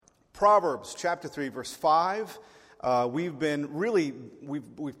Proverbs chapter 3, verse 5. We've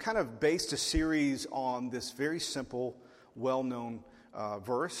kind of based a series on this very simple, well-known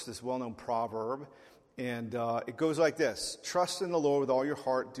verse, this well-known proverb. And it goes like this: trust in the Lord with all your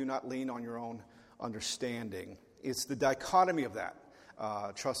heart, do not lean on your own understanding. It's the dichotomy of that,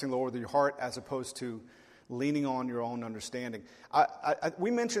 trusting the Lord with your heart as opposed to leaning on your own understanding.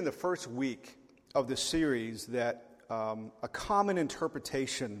 We mentioned the first week of the series that a common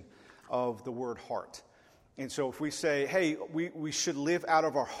interpretation of the word heart. And so if we say, hey, we should live out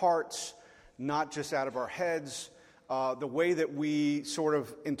of our hearts, not just out of our heads, the way that we sort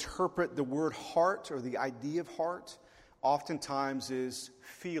of interpret the word heart or the idea of heart oftentimes is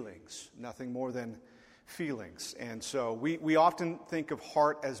feelings, nothing more than feelings. And so we often think of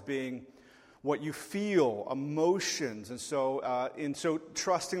heart as being what you feel, emotions. And so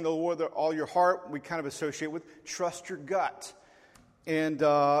trusting the Lord with all your heart, we kind of associate with trust your gut. And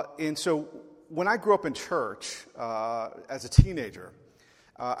so when I grew up in church as a teenager,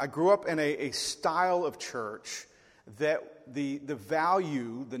 I grew up in a style of church that the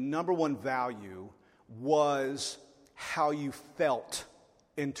value, the number one value, was how you felt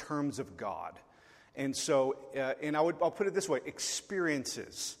in terms of God. And so, I'll put it this way: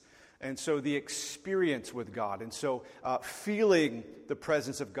 experiences. And so the experience with God. And so feeling the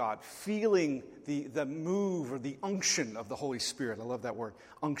presence of God, feeling the move or the unction of the Holy Spirit. I love that word,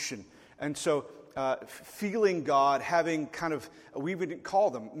 unction. And so feeling God, having kind of, we would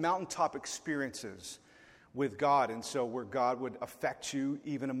call them mountaintop experiences with God. And so where God would affect you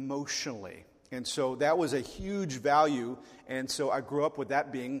even emotionally. And so that was a huge value. And so I grew up with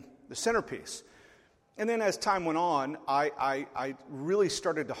that being the centerpiece. And then as time went on, I really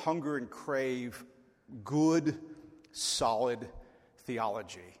started to hunger and crave good, solid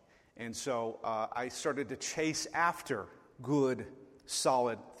theology. And so I started to chase after good,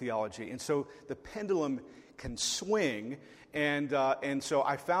 solid theology. And so the pendulum can swing. And so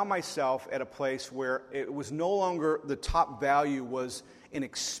I found myself at a place where it was no longer the top value was an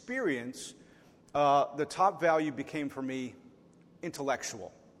experience. The top value became for me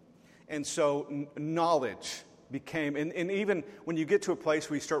intellectual. And so knowledge became, and even when you get to a place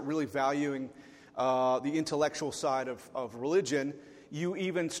where you start really valuing the intellectual side of religion, you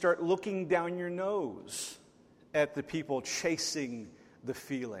even start looking down your nose at the people chasing the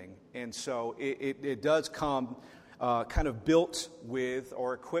feeling. And so it does come kind of built with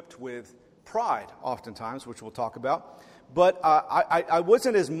or equipped with pride oftentimes, which we'll talk about. But I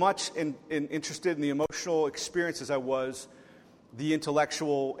wasn't as much interested in the emotional experience as I was the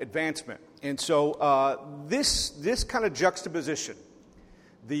intellectual advancement. And so this kind of juxtaposition,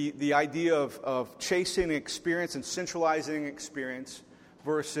 the idea of chasing experience and centralizing experience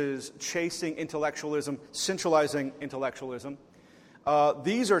versus chasing intellectualism, centralizing intellectualism,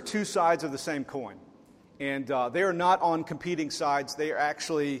 these are two sides of the same coin. And they are not on competing sides. They are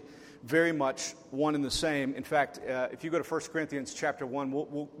actually very much one and the same. In fact, if you go to 1 Corinthians chapter 1,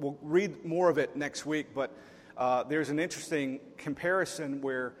 we'll read more of it next week, but there's an interesting comparison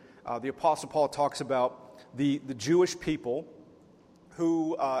where the Apostle Paul talks about the Jewish people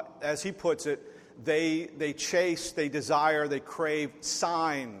who, as he puts it, they chase, they desire, they crave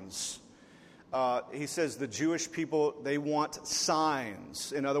signs. He says the Jewish people, they want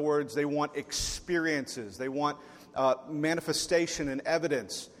signs. In other words, they want experiences. They want manifestation and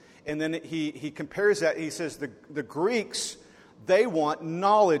evidence. And then he compares that. He says the Greeks, they want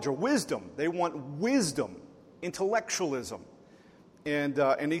knowledge or wisdom. They want wisdom. Intellectualism.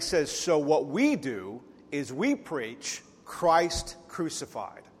 And he says, so what we do is we preach Christ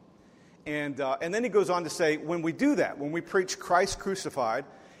crucified. And then he goes on to say, when we do that, when we preach Christ crucified,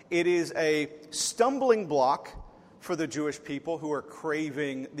 it is a stumbling block for the Jewish people who are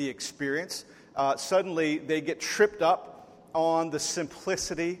craving the experience. Suddenly they get tripped up on the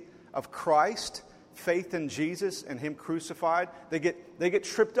simplicity of Christ, faith in Jesus and Him crucified. They get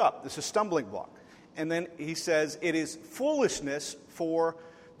tripped up. This is a stumbling block. And then he says it is foolishness for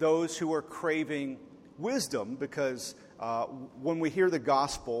those who are craving wisdom, because when we hear the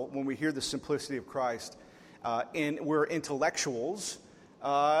gospel, when we hear the simplicity of Christ, and we're intellectuals,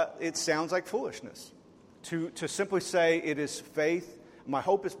 it sounds like foolishness. To simply say it is faith, my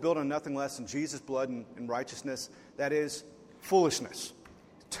hope is built on nothing less than Jesus' blood and righteousness, that is foolishness.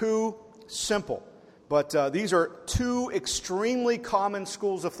 Too simple. But these are two extremely common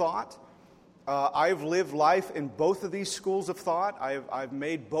schools of thought. I've lived life in both of these schools of thought. I've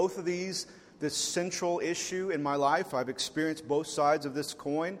made both of these this central issue in my life. I've experienced both sides of this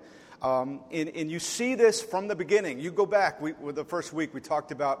coin. And you see this from the beginning. You go back. With the first week, we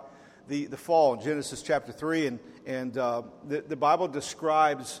talked about the fall in Genesis chapter 3. And the Bible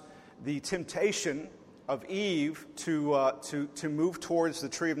describes the temptation of Eve to move towards the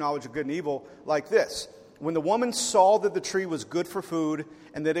tree of knowledge of good and evil like this. When the woman saw that the tree was good for food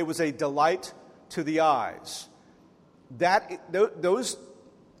and that it was a delight to the eyes, those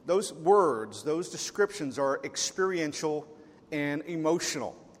words, those descriptions are experiential and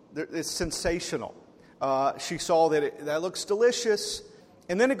emotional. It's sensational. She saw that that looks delicious.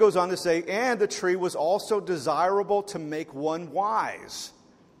 And then it goes on to say, and the tree was also desirable to make one wise.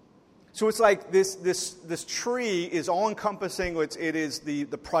 So it's like this tree is all-encompassing. It is the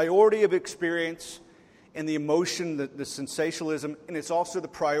priority of experience and the emotion, the sensationalism, and it's also the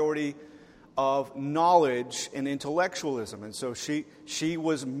priority of knowledge and intellectualism. And so she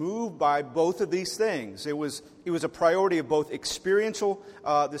was moved by both of these things. It was a priority of both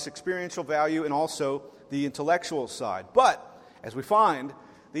this experiential value and also the intellectual side. But as we find,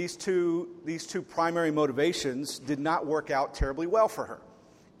 these two primary motivations did not work out terribly well for her.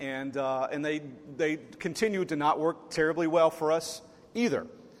 And they continue to not work terribly well for us either.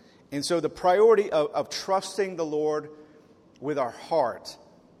 And so the priority of trusting the Lord with our heart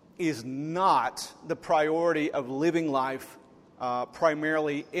is not the priority of living life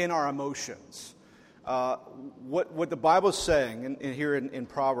primarily in our emotions. What the Bible is saying here in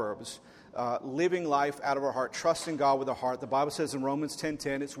Proverbs, living life out of our heart, trusting God with our heart, the Bible says in Romans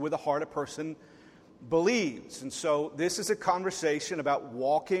 10:10, it's with the heart a person believes. And so this is a conversation about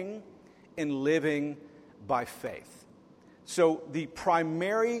walking and living by faith. So the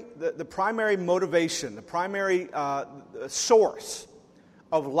primary motivation, the primary source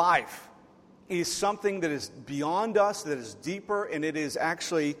of life is something that is beyond us, that is deeper, and it is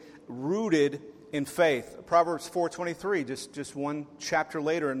actually rooted in faith. Proverbs 4:23, just one chapter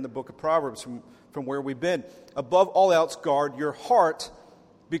later in the book of Proverbs from where we've been. Above all else, guard your heart,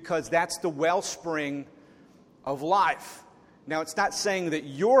 because that's the wellspring of life. Now, it's not saying that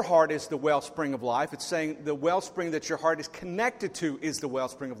your heart is the wellspring of life. It's saying the wellspring that your heart is connected to is the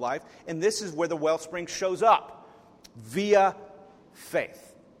wellspring of life. And this is where the wellspring shows up, via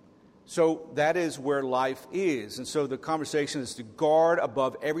faith. So that is where life is. And so the conversation is to guard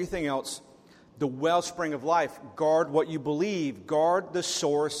above everything else the wellspring of life. Guard what you believe. Guard the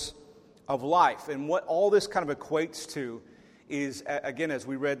source of life. And what all this kind of equates to is, again, as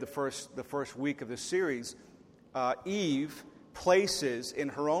we read the first week of this series, Eve places in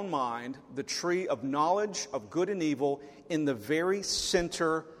her own mind the tree of knowledge of good and evil in the very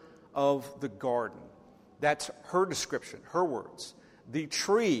center of the garden. That's her description, her words. The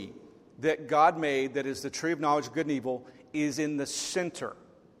tree that God made, that is the tree of knowledge of good and evil, is in the center.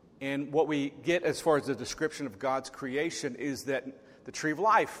 And what we get as far as the description of God's creation is that the tree of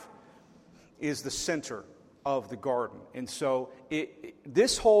life is the center of the garden. And so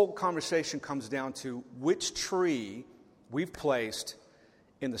this whole conversation comes down to which tree we've placed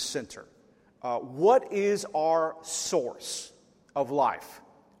in the center. What is our source of life?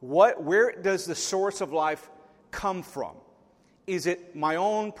 Where does the source of life come from? Is it my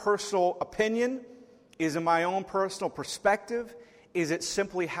own personal opinion? Is it my own personal perspective? Is it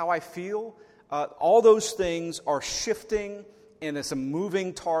simply how I feel? All those things are shifting, and it's a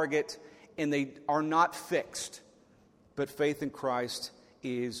moving target, and they are not fixed. But faith in Christ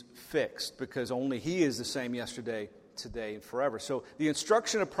is fixed, because only He is the same yesterday, today, and forever. So the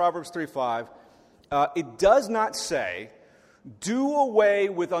instruction of Proverbs 3:5, it does not say, do away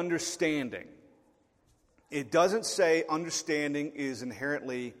with understanding. It doesn't say understanding is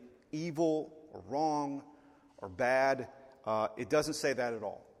inherently evil or wrong or bad. It doesn't say that at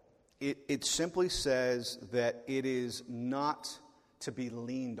all. It simply says that it is not to be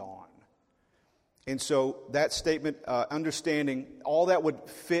leaned on. And so that statement, understanding, all that would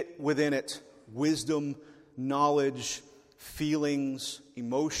fit within it, wisdom, knowledge, feelings,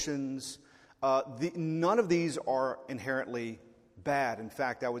 emotions, none of these are inherently bad. In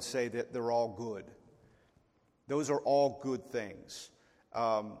fact, I would say that they're all good. Those are all good things.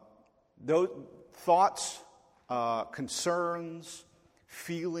 Those thoughts, concerns,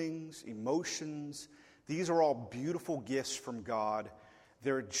 feelings, emotions, these are all beautiful gifts from God.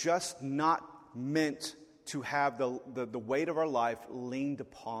 They're just not meant to have the weight of our life leaned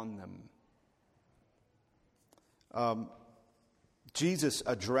upon them. Jesus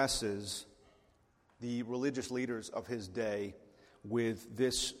addresses the religious leaders of his day with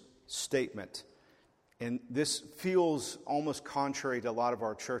this statement. And this feels almost contrary to a lot of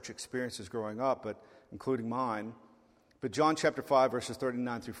our church experiences growing up, but including mine. But John chapter 5, verses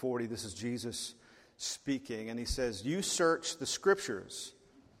 39 through 40, this is Jesus speaking. And he says, you search the Scriptures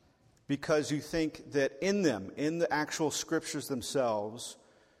because you think that in them, in the actual Scriptures themselves,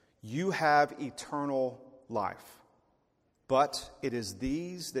 you have eternal life. But it is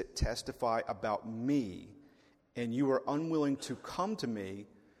these that testify about me, and you are unwilling to come to me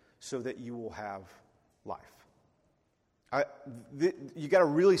so that you will have life. You got to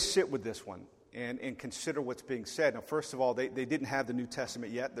really sit with this one and consider what's being said. Now, first of all, they didn't have the New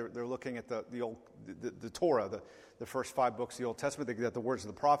Testament yet. They're looking at the Torah, the first 5 books of the Old Testament. They got the words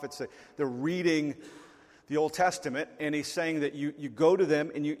of the prophets. They're reading the Old Testament, and he's saying that you go to them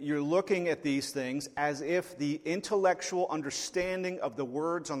and you're looking at these things as if the intellectual understanding of the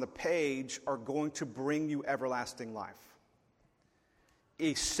words on the page are going to bring you everlasting life.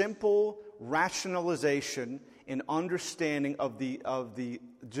 A simple rationalization and understanding of the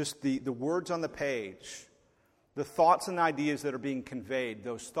words on the page, the thoughts and ideas that are being conveyed,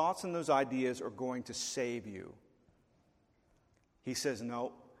 those thoughts and those ideas are going to save you. He says,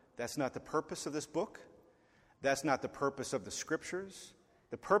 no, that's not the purpose of this book. That's not the purpose of the Scriptures.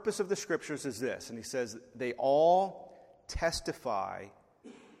 The purpose of the Scriptures is this, and he says, they all testify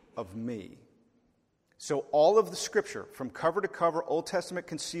of me. So all of the Scripture, from cover to cover, Old Testament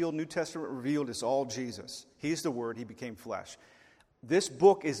concealed, New Testament revealed, is all Jesus. He's the Word, He became flesh. This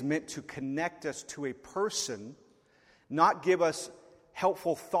book is meant to connect us to a person, not give us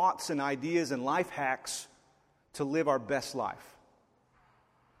helpful thoughts and ideas and life hacks to live our best life.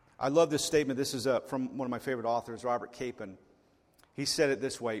 I love this statement. This is from one of my favorite authors, Robert Capon. He said it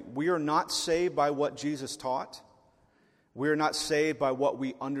this way: we are not saved by what Jesus taught. We are not saved by what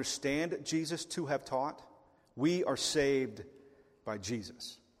we understand Jesus to have taught. We are saved by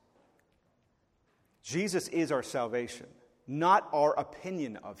Jesus. Jesus is our salvation, not our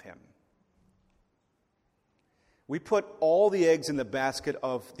opinion of Him. We put all the eggs in the basket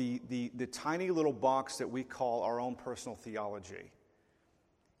of the tiny little box that we call our own personal theology.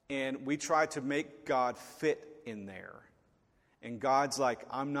 And we try to make God fit in there. And God's like,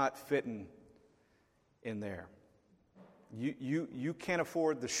 I'm not fitting in there. You can't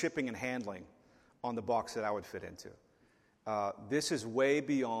afford the shipping and handling on the box that I would fit into. This is way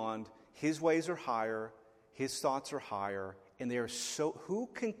beyond. His ways are higher. His thoughts are higher. And they are so, who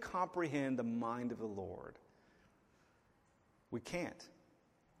can comprehend the mind of the Lord? We can't.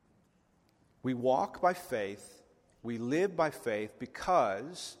 We walk by faith. We live by faith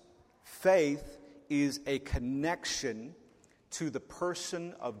because faith is a connection to the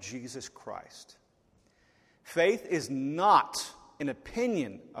person of Jesus Christ. Faith is not an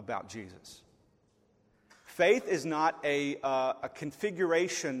opinion about Jesus. Faith is not a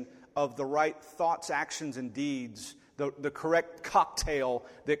configuration of the right thoughts, actions, and deeds, the correct cocktail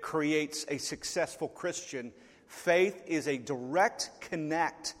that creates a successful Christian. Faith is a direct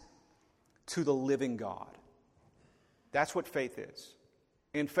connect to the living God. That's what faith is.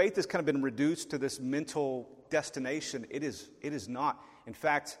 And faith has kind of been reduced to this mental destination. It is not. In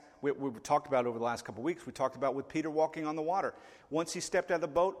fact, we talked about over the last couple of weeks, we talked about with Peter walking on the water. Once he stepped out of the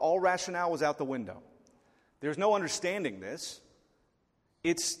boat, all rationale was out the window. There's no understanding this.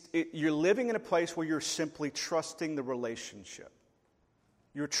 You're living in a place where you're simply trusting the relationship.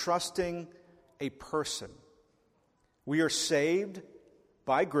 You're trusting a person. We are saved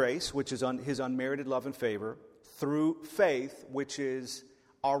by grace, which is His unmerited love and favor, through faith, which is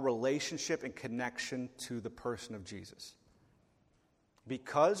our relationship and connection to the person of Jesus.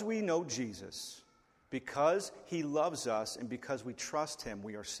 Because we know Jesus, because He loves us, and because we trust Him,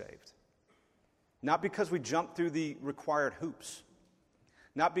 we are saved. Not because we jump through the required hoops.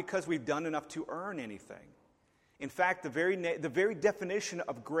 Not because we've done enough to earn anything. In fact, the very definition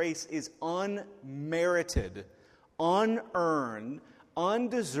of grace is unmerited, unearned,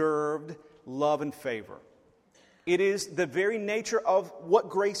 undeserved love and favor. It is the very nature of what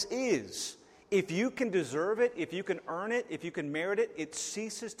grace is. If you can deserve it, if you can earn it, if you can merit it, it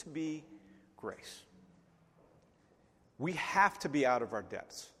ceases to be grace. We have to be out of our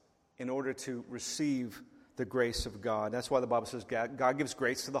depths in order to receive the grace of God. That's why the Bible says God gives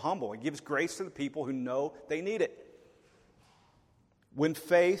grace to the humble. He gives grace to the people who know they need it. When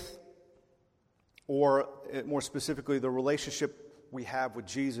faith, or more specifically the relationship we have with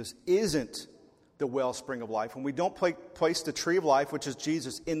Jesus, isn't the wellspring of life, when we don't place the tree of life, which is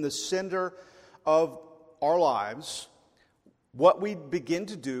Jesus, in the center of our lives, what we begin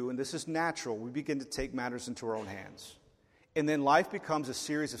to do, and this is natural, we begin to take matters into our own hands. And then life becomes a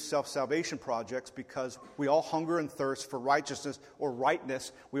series of self-salvation projects because we all hunger and thirst for righteousness or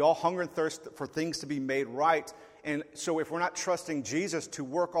rightness. We all hunger and thirst for things to be made right. And so if we're not trusting Jesus to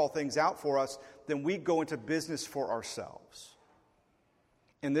work all things out for us, then we go into business for ourselves.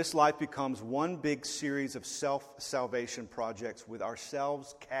 And this life becomes one big series of self-salvation projects with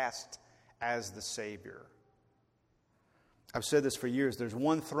ourselves cast as the Savior. I've said this for years. There's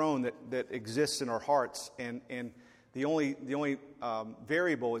one throne that exists in our hearts, and The only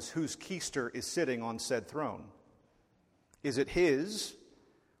variable is whose keister is sitting on said throne. Is it his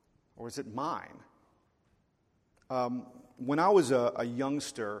or is it mine? When I was a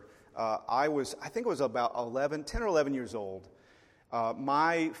youngster, I think I was about 10 or 11 years old.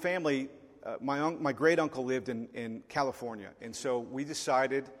 My family, my great uncle lived in California, and so we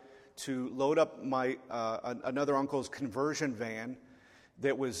decided to load up my another uncle's conversion van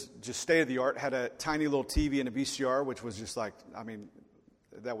that was just state of the art. Had a tiny little TV and a VCR, which was just like, I mean,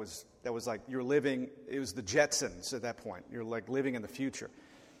 that was like you're living. It was the Jetsons at that point. You're like living in the future.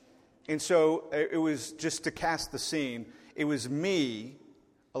 And so it was just to cast the scene. It was me,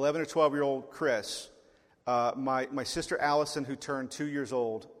 11 or 12-year-old Chris, my sister Allison, who turned 2 years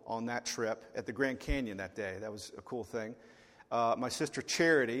old on that trip at the Grand Canyon that day. That was a cool thing. My sister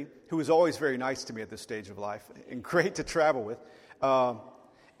Charity, who was always very nice to me at this stage of life and great to travel with.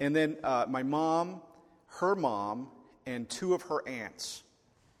 And then my mom, her mom, and two of her aunts.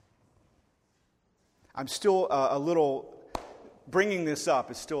 I'm still a little... Bringing this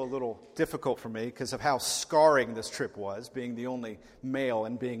up is still a little difficult for me because of how scarring this trip was, being the only male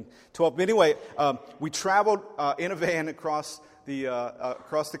and being 12. But anyway, we traveled in a van across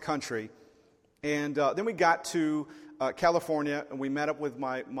the country, and then we got to California, and we met up with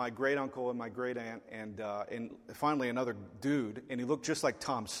my great uncle and my great aunt, and finally another dude, and he looked just like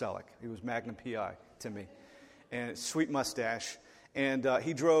Tom Selleck. He was Magnum PI to me, and sweet mustache, and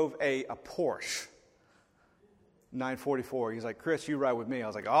he drove a Porsche 944. He's like, Chris, you ride with me. I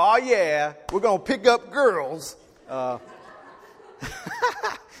was like, oh yeah, we're going to pick up girls. And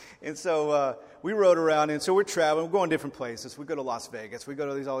so we rode around, and so we're traveling. We're going different places. We go to Las Vegas. We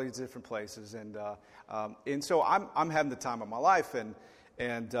go to all these different places, and so I'm having the time of my life, and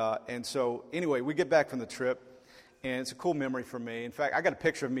so anyway, we get back from the trip, and it's a cool memory for me. In fact, I got a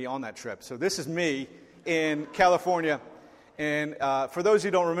picture of me on that trip. So this is me in California, and for those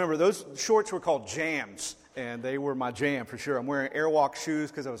who don't remember, those shorts were called Jams. And they were my jam for sure. I'm wearing Airwalk shoes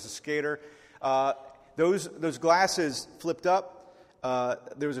because I was a skater. Those glasses flipped up.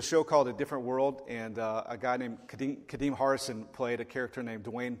 There was a show called A Different World, and a guy named Kadeem Hardison played a character named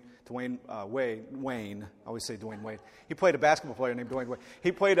Dwayne Wayne. I always say Dwayne Wade. He played a basketball player named Dwayne Wade.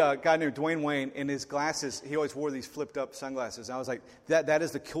 He played a guy named Dwayne Wayne, and his glasses, he always wore these flipped up sunglasses. And I was like, that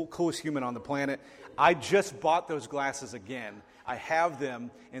is the coolest human on the planet. I just bought those glasses again. I have them,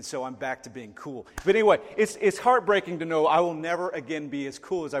 and so I'm back to being cool. But anyway, it's heartbreaking to know I will never again be as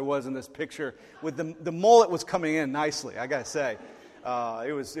cool as I was in this picture. With the mullet was coming in nicely, I gotta say.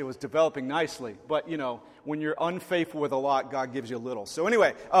 It was developing nicely. But you know, when you're unfaithful with a lot, God gives you a little. So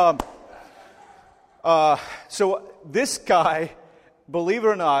anyway, so this guy, believe it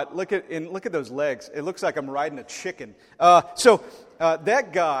or not, look at those legs. It looks like I'm riding a chicken. So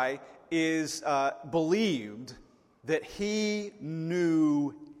that guy is believed that he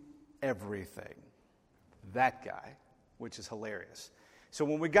knew everything. That guy, which is hilarious. So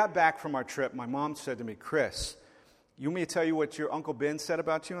when we got back from our trip, my mom said to me, Chris, you want me to tell you what your Uncle Ben said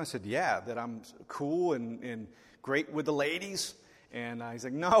about you? I said, yeah, that I'm cool and great with the ladies. And he's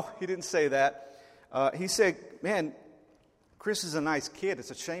like, no, he didn't say that. He said, man, Chris is a nice kid.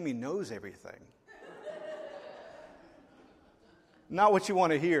 It's a shame he knows everything. Not what you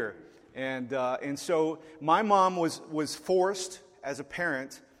want to hear. And so my mom was forced as a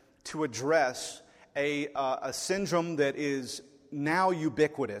parent to address a syndrome that is now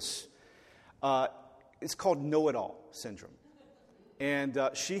ubiquitous. It's called know-it-all syndrome. And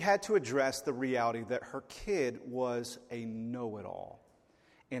she had to address the reality that her kid was a know-it-all.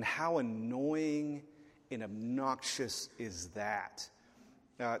 And how annoying and obnoxious is that?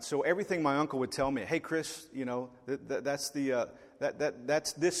 So everything my uncle would tell me, hey, Chris, you know, that's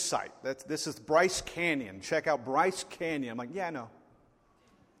this site. This is Bryce Canyon. Check out Bryce Canyon. I'm like, yeah, I know.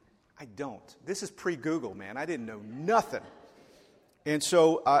 I don't. This is pre-Google, man. I didn't know nothing. And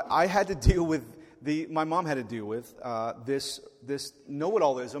so I had to deal with my mom had to deal with this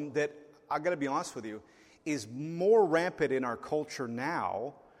know-it-allism that, I got to be honest with you, is more rampant in our culture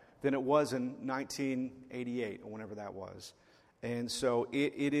now than it was in 1988 or whenever that was. And so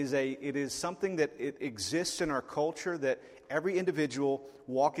it is something that it exists in our culture that every individual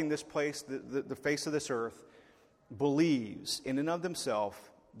walking this place, the face of this earth, believes in and of themselves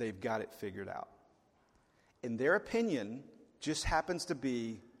they've got it figured out. And their opinion just happens to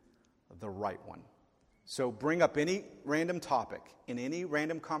be the right one. So bring up any random topic in any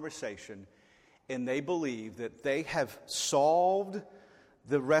random conversation, and they believe that they have solved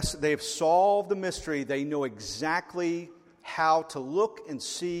the rest. They have solved the mystery. They know exactly how to look and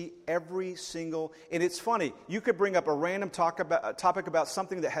see every single. And it's funny. You could bring up a random topic about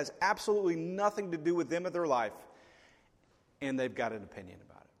something that has absolutely nothing to do with them or their life, and they've got an opinion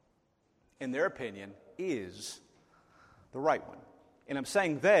about it. And their opinion is the right one. And I'm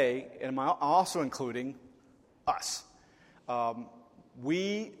saying they, and I'm also including us.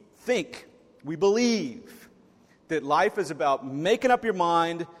 We believe that life is about making up your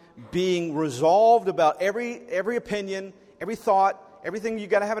mind, being resolved about every opinion, every thought, everything you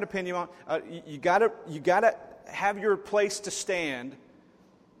got to have an opinion on. You got to have your place to stand,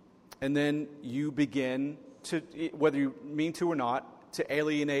 and then you begin to, whether you mean to or not, to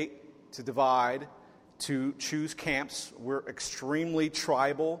alienate, to divide, to choose camps. We're extremely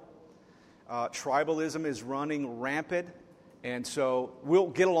tribal. Tribalism is running rampant. And so we'll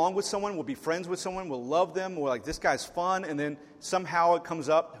get along with someone, we'll be friends with someone, we'll love them, we're like, this guy's fun, and then somehow it comes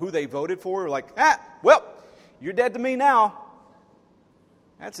up who they voted for. We're like, well, you're dead to me now.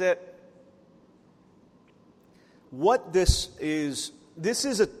 That's it. What this is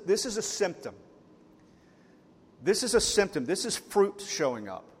a symptom. This is a symptom. This is fruit showing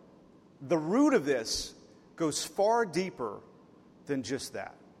up. The root of this goes far deeper than just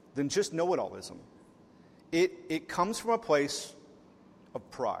that, than just know-it-allism. It comes from a place of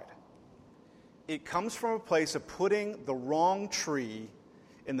pride. It comes from a place of putting the wrong tree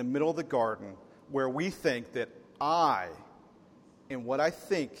in the middle of the garden, where we think that I, and what I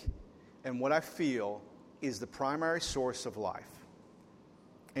think and what I feel, is the primary source of life.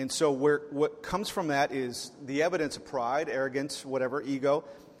 And so what comes from that is the evidence of pride, arrogance, whatever, ego,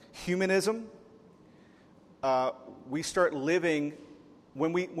 humanism. We start living,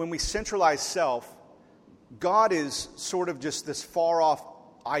 when we centralize self, God is sort of just this far-off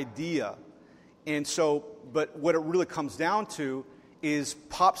idea. And so, but what it really comes down to is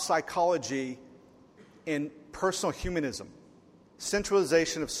pop psychology and personal humanism.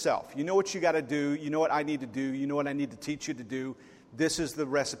 Centralization of self. You know what you got to do. You know what I need to do. You know what I need to teach you to do. This is the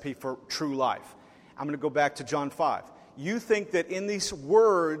recipe for true life. I'm going to go back to John 5. You think that in these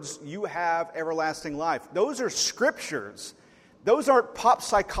words you have everlasting life. Those are scriptures. Those aren't pop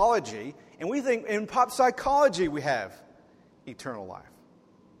psychology. And we think in pop psychology we have eternal life.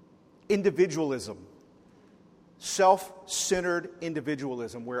 Individualism. Self-centered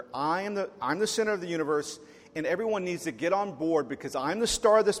individualism, where I'm the center of the universe, and everyone needs to get on board because I'm the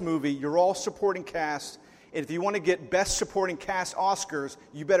star of this movie. You're all supporting cast. And if you want to get Best Supporting Cast Oscars,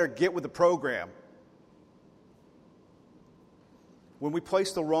 you better get with the program. When we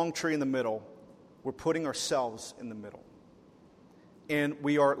place the wrong tree in the middle, we're putting ourselves in the middle. And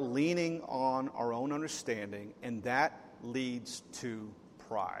we are leaning on our own understanding, and that leads to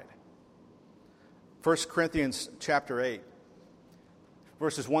pride. 1 Corinthians chapter 8,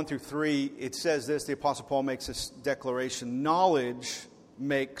 verses 1 through 3, it says this, the Apostle Paul makes this declaration: knowledge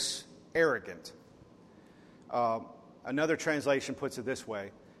makes arrogant. Another translation puts it this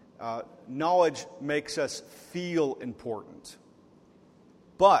way: knowledge makes us feel important,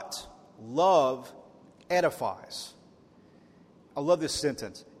 but love edifies. I love this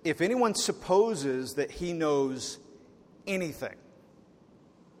sentence. If anyone supposes that he knows anything,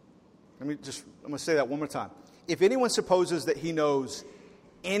 I'm going to say that one more time. If anyone supposes that he knows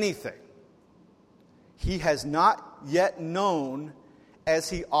anything, he has not yet known as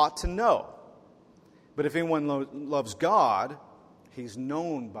he ought to know. But if anyone loves God, he's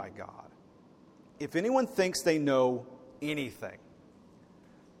known by God. If anyone thinks they know anything,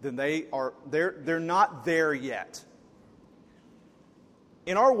 then they're not there yet.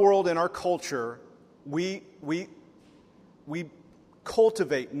 In our world, in our culture, we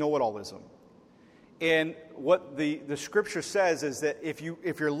cultivate know-it-allism. And what the Scripture says is that if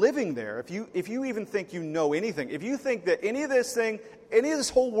you're living there, if you even think you know anything, if you think that any of this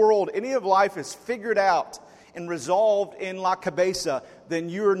whole world, any of life is figured out and resolved in la cabeza, then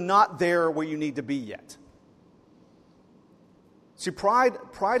you're not there where you need to be yet. See, pride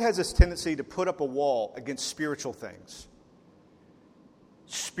has this tendency to put up a wall against spiritual things.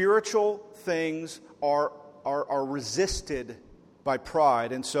 Spiritual things are resisted by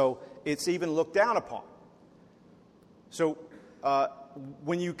pride, and so it's even looked down upon. So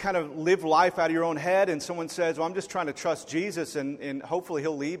when you kind of live life out of your own head and someone says, well, I'm just trying to trust Jesus and hopefully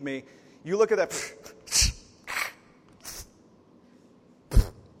he'll lead me, you look at that.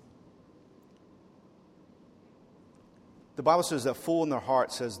 The Bible says that fool in their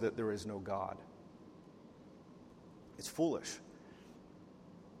heart says that there is no God. It's foolish.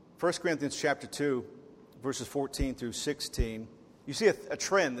 1 Corinthians chapter 2, verses 14 through 16. You see a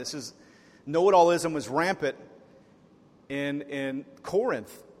trend. This is know-it-allism was rampant in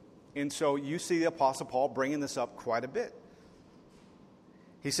Corinth. And so you see the Apostle Paul bringing this up quite a bit.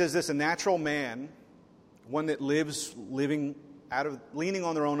 He says this: a natural man, one that leaning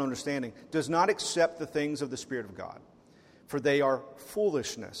on their own understanding, does not accept the things of the Spirit of God. for they are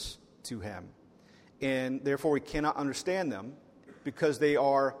foolishness to him. And therefore we cannot understand them, because they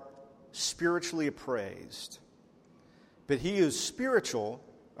are spiritually appraised. But he who is spiritual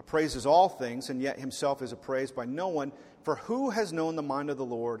appraises all things, and yet himself is appraised by no one. For who has known the mind of the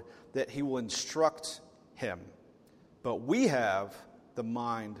Lord, that he will instruct him? But we have the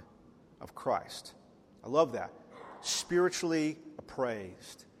mind of Christ. I love that. Spiritually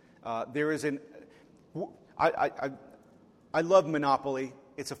appraised. There is I love Monopoly.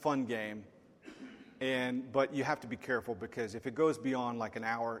 It's a fun game. But you have to be careful, because if it goes beyond like an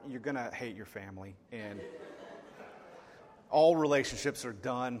hour, you're going to hate your family. And all relationships are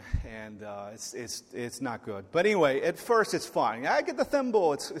done, and it's not good. But anyway, at first it's fun. I get the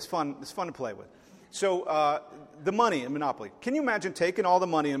thimble. It's fun. It's fun to play with. So the money in Monopoly. Can you imagine taking all the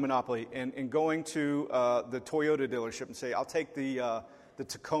money in Monopoly and going to the Toyota dealership and say, "I'll take the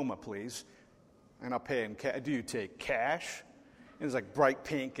Tacoma, please, and I'll pay in cash." Do you take cash? And it's like bright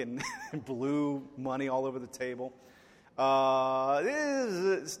pink and blue money all over the table.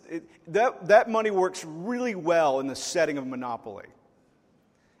 That money works really well in the setting of Monopoly.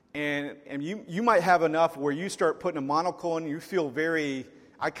 And you might have enough where you start putting a monocle in, you feel very,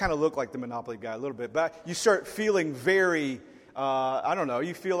 I kind of look like the Monopoly guy a little bit, but you start feeling very, I don't know,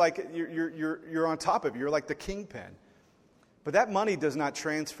 you feel like you're on top of it. You're like the kingpin. But that money does not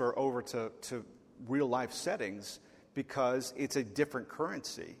transfer over to real life settings, because it's a different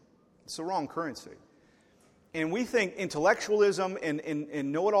currency. It's the wrong currency. And we think intellectualism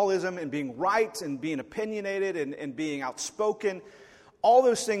and know-it-allism and being right and being opinionated and being outspoken, all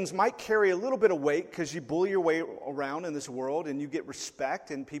those things might carry a little bit of weight, because you bully your way around in this world and you get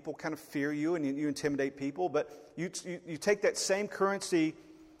respect and people kind of fear you and you intimidate people. But you take that same currency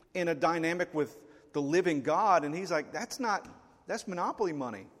in a dynamic with the living God, and he's like, that's Monopoly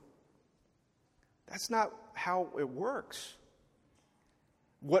money. That's not how it works.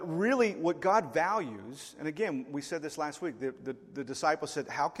 What God values, and again, we said this last week, the disciples said,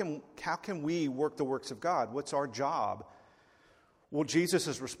 how can we work the works of God? What's our job? Well,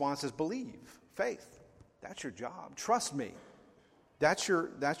 Jesus' response is believe, faith. That's your job. Trust me. That's your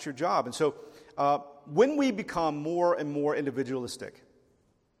job. And so when we become more and more individualistic,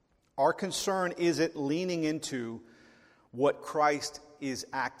 our concern isn't leaning into what Christ is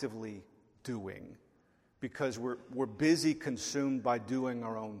actively doing, because we're busy consumed by doing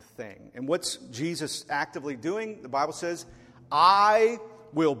our own thing. And what's Jesus actively doing? The Bible says, I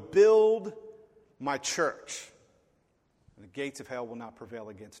will build my church, and the gates of hell will not prevail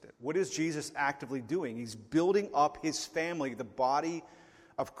against it. What is Jesus actively doing? He's building up his family, the body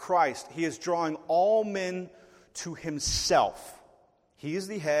of Christ. He is drawing all men to himself. He is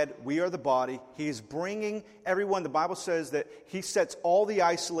the head, we are the body. He is bringing everyone. The Bible says that he sets all the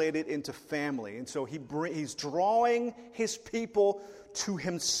isolated into family. And so he's drawing his people to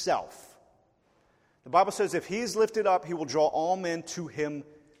himself. The Bible says if he's lifted up, he will draw all men to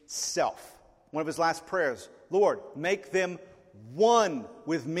himself. One of his last prayers, Lord, make them one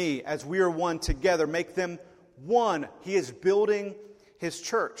with me as we are one together. Make them one. He is building his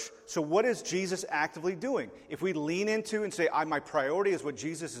church. So what is Jesus actively doing? If we lean into and say, my priority is what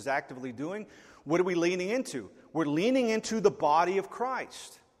Jesus is actively doing, what are we leaning into? We're leaning into the body of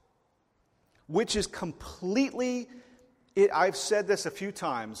Christ, which is completely, I've said this a few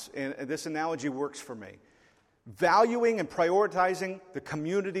times, and this analogy works for me. Valuing and prioritizing the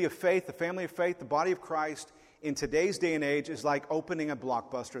community of faith, the family of faith, the body of Christ in today's day and age is like opening a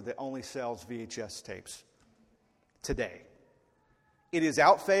Blockbuster that only sells VHS tapes today. It is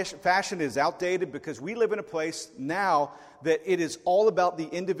fashioned, it is outdated, because we live in a place now that it is all about the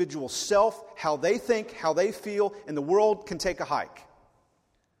individual self, how they think, how they feel, and the world can take a hike.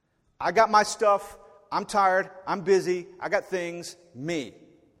 I got my stuff, I'm tired, I'm busy, I got things, me.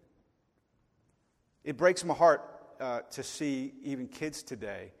 It breaks my heart to see even kids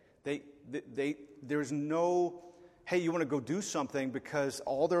today. There's no, hey, you want to go do something, because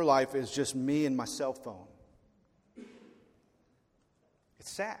all their life is just me and my cell phone. It's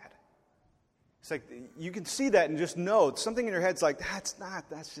sad. It's like you can see that and just know something in your head's like, that's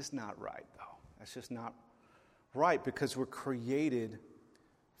just not right, though. That's just not right, because we're created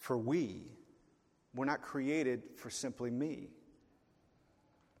for we. We're not created for simply me.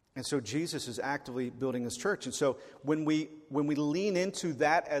 And so Jesus is actively building his church. And so when we lean into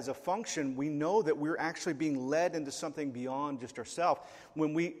that as a function, we know that we're actually being led into something beyond just ourselves.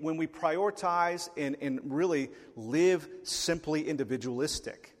 When we prioritize and really live simply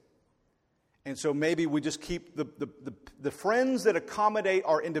individualistic. And so maybe we just keep the friends that accommodate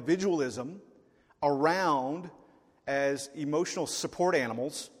our individualism around as emotional support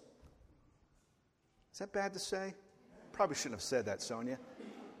animals. Is that bad to say? Probably shouldn't have said that, Sonia.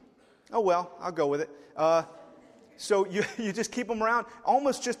 Oh, well, I'll go with it. So you just keep them around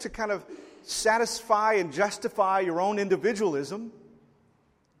almost just to kind of satisfy and justify your own individualism,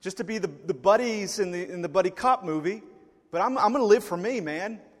 just to be the buddies in the buddy cop movie. But I'm going to live for me,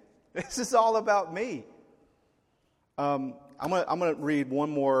 man. This is all about me. I'm going to read one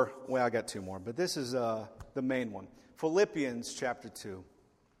more. Well, I got two more, but this is the main one. Philippians chapter 2.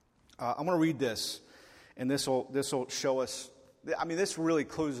 I'm going to read this, and this will show us. I mean, this really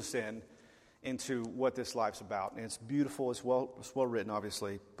clues us into what this life's about, and it's beautiful. It's well written,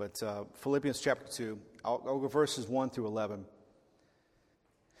 obviously. But Philippians chapter 2. I'll go verses 1 through 11.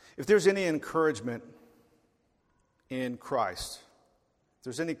 If there's any encouragement in Christ, if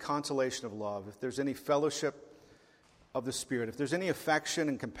there's any consolation of love, if there's any fellowship of the Spirit, if there's any affection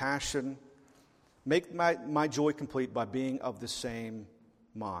and compassion, make my joy complete by being of the same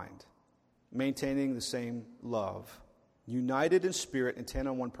mind, maintaining the same love, united in spirit, intent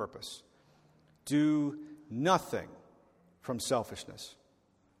on one purpose. Do nothing from selfishness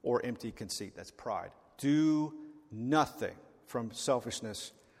or empty conceit. That's pride. Do nothing from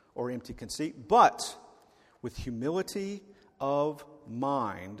selfishness or empty conceit, but with humility of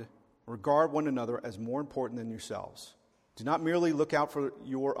mind, regard one another as more important than yourselves. Do not merely look out for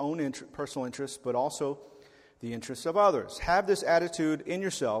your own personal interests, but also the interests of others. Have this attitude in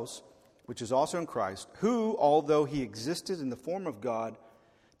yourselves, which is also in Christ, who, although he existed in the form of God,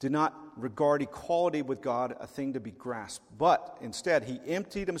 did not regard equality with God a thing to be grasped, but instead he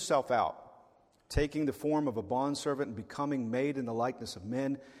emptied himself out, taking the form of a bondservant and becoming made in the likeness of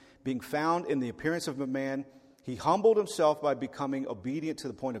men. Being found in the appearance of a man, he humbled himself by becoming obedient to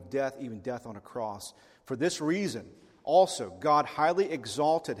the point of death, even death on a cross. For this reason, also, God highly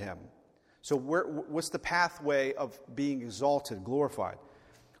exalted him. So what's the pathway of being exalted, glorified?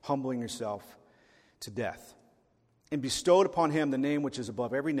 Humbling yourself to death. And bestowed upon him the name which is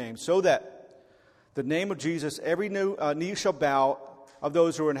above every name, so that the name of Jesus, every knee shall bow, of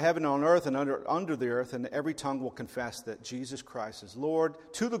those who are in heaven, on earth, and under the earth, and every tongue will confess that Jesus Christ is Lord,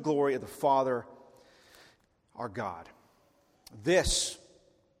 to the glory of the Father, our God. This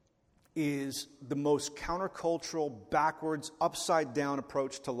is the most countercultural, backwards, upside-down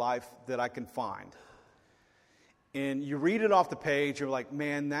approach to life that I can find. And you read it off the page, you're like,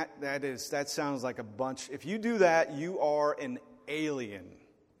 man, that sounds like a bunch. If you do that, you are an alien.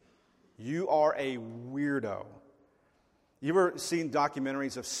 You are a weirdo. You ever seen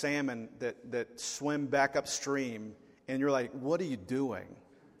documentaries of salmon that swim back upstream, and you're like, what are you doing?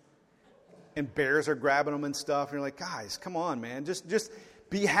 And bears are grabbing them and stuff, and you're like, guys, come on, man, just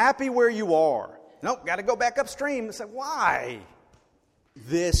be happy where you are. Nope, got to go back upstream. It's like, why?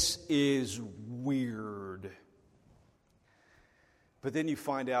 This is weird. But then you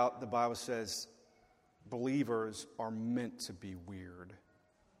find out the Bible says believers are meant to be weird.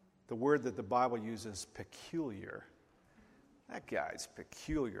 The word that the Bible uses, peculiar. That guy's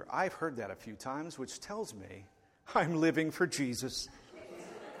peculiar. I've heard that a few times, which tells me I'm living for Jesus.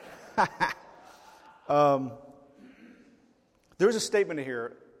 There's a statement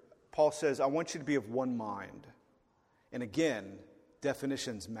here. Paul says, I want you to be of one mind. And again,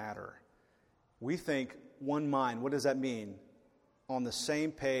 definitions matter. We think one mind. What does that mean? On the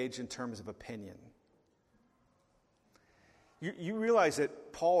same page in terms of opinion. You realize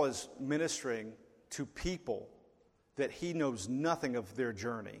that Paul is ministering to people that he knows nothing of their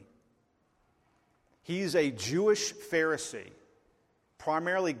journey. He's a Jewish Pharisee,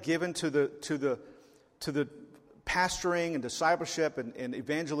 primarily given to the pastoring and discipleship and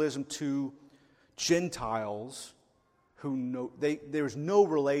evangelism to Gentiles who know there's no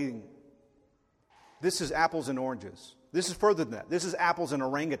relating. This is apples and oranges. This is further than that. This is apples and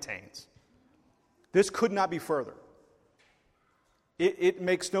orangutans. This could not be further. It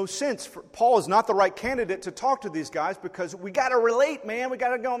makes no sense. Paul is not the right candidate to talk to these guys because we got to relate, man. We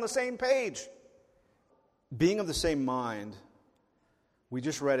got to go on the same page. Being of the same mind, we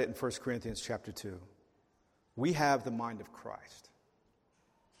just read it in 1 Corinthians chapter 2. We have the mind of Christ.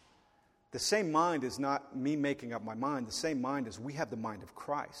 The same mind is not me making up my mind. The same mind is we have the mind of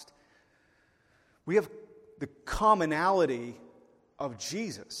Christ. We have the commonality of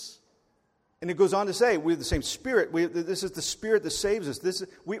Jesus. And it goes on to say, we have the same Spirit. This is the Spirit that saves us.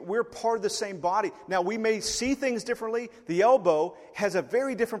 We're part of the same body. Now, we may see things differently. The elbow has a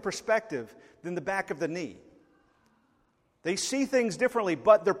very different perspective than the back of the knee. They see things differently,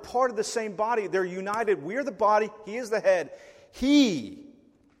 but they're part of the same body. They're united. We're the body. He is the head. He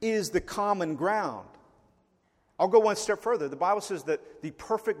is the common ground. I'll go one step further. The Bible says that the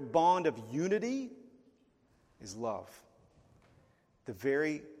perfect bond of unity is love. The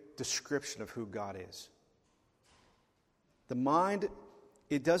very description of who God is. The mind,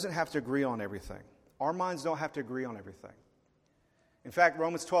 it doesn't have to agree on everything. Our minds don't have to agree on everything. In fact,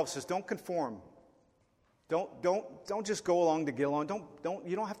 Romans 12 says, don't conform. Don't just go along to get along.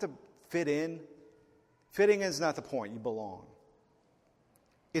 You don't have to fit in. Fitting in is not the point. You belong.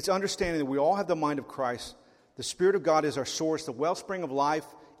 It's understanding that we all have the mind of Christ. The Spirit of God is our source. The wellspring of life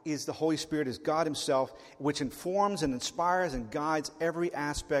is the Holy Spirit, is God Himself, which informs and inspires and guides every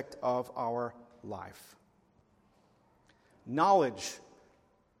aspect of our life. Knowledge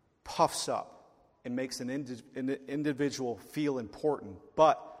puffs up and makes an individual feel important,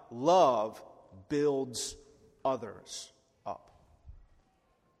 but love builds others up.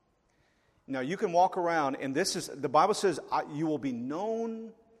 Now, you can walk around, and the Bible says, you will be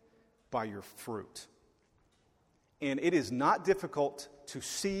known by your fruit. And it is not difficult to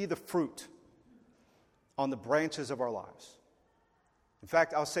see the fruit on the branches of our lives. In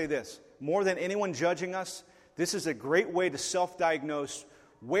fact, I'll say this, more than anyone judging us, this is a great way to self-diagnose.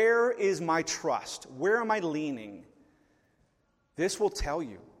 Where is my trust? Where am I leaning? This will tell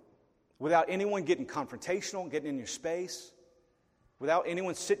you, without anyone getting confrontational, getting in your space, without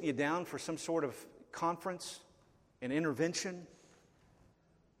anyone sitting you down for some sort of conference, an intervention.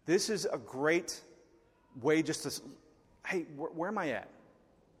 This is a great way just to, hey, where am I at?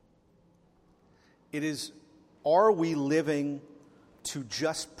 It is, are we living to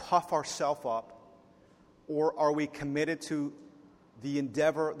just puff ourselves up, or are we committed to the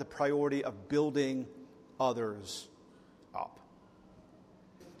endeavor, the priority of building others up?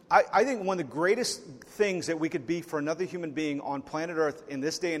 I think one of the greatest things that we could be for another human being on planet Earth in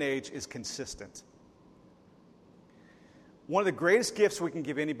this day and age is consistent. One of the greatest gifts we can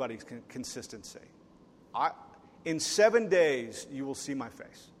give anybody is consistency. In 7 days, you will see my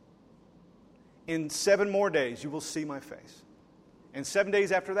face. In 7 more days, you will see my face. And 7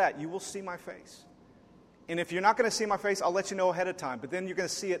 days after that, you will see my face. And if you're not going to see my face, I'll let you know ahead of time. But then you're going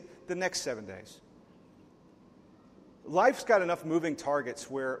to see it the next 7 days. Life's got enough moving targets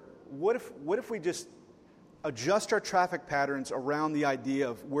where what if we just adjust our traffic patterns around the idea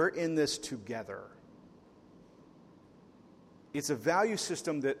of we're in this together? It's a value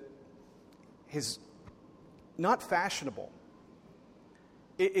system that is not fashionable.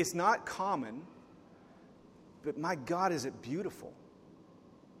 It's not common, but my God, is it beautiful.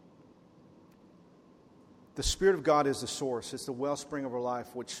 The Spirit of God is the source. It's the wellspring of our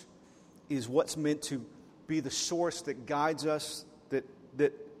life, which is what's meant to be the source that guides us,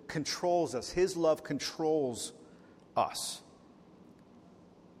 that controls us. His love controls us.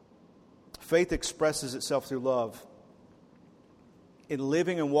 Faith expresses itself through love. In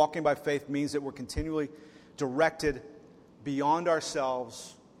living and walking by faith means that we're continually directed beyond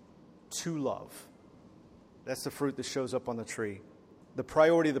ourselves to love. That's the fruit that shows up on the tree. The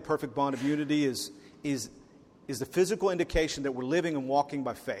priority of the perfect bond of unity is the physical indication that we're living and walking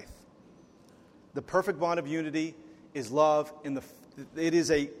by faith. The perfect bond of unity is love. It is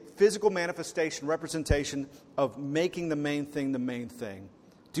a physical manifestation, representation of making the main thing the main thing.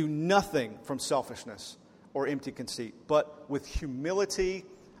 Do nothing from selfishness or empty conceit, but with humility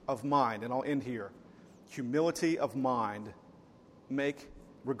of mind. And I'll end here. Humility of mind.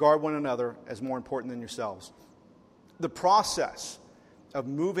 Regard one another as more important than yourselves. The process of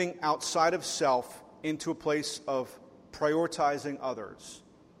moving outside of self into a place of prioritizing others.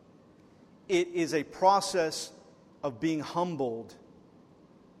 It is a process of being humbled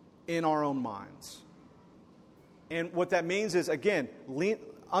in our own minds. And what that means is, again,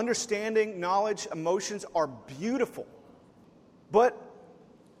 understanding, knowledge, emotions are beautiful. But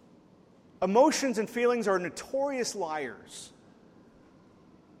emotions and feelings are notorious liars.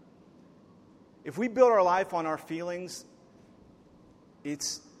 If we build our life on our feelings,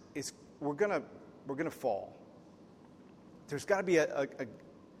 we're gonna fall. There's got to be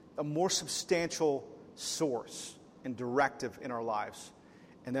a more substantial source and directive in our lives,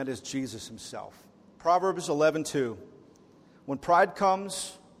 and that is Jesus Himself. Proverbs 11:2. When pride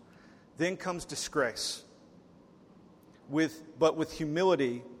comes, then comes disgrace. But with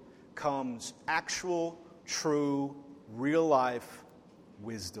humility comes actual, true, real life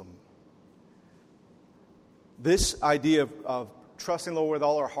wisdom. This idea of trusting the Lord with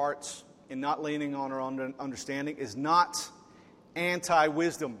all our hearts and not leaning on our own understanding is not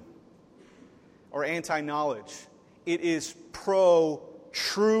anti-wisdom or anti-knowledge. It is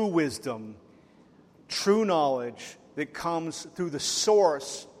pro-true wisdom, true knowledge that comes through the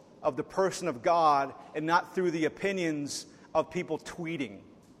source of the person of God and not through the opinions of people tweeting.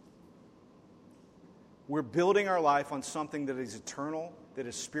 We're building our life on something that is eternal, that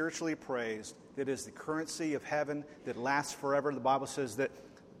is spiritually appraised, that is the currency of heaven, that lasts forever. The Bible says that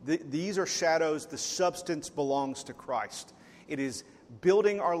these are shadows, the substance belongs to Christ. It is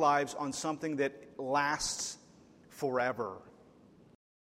building our lives on something that lasts forever.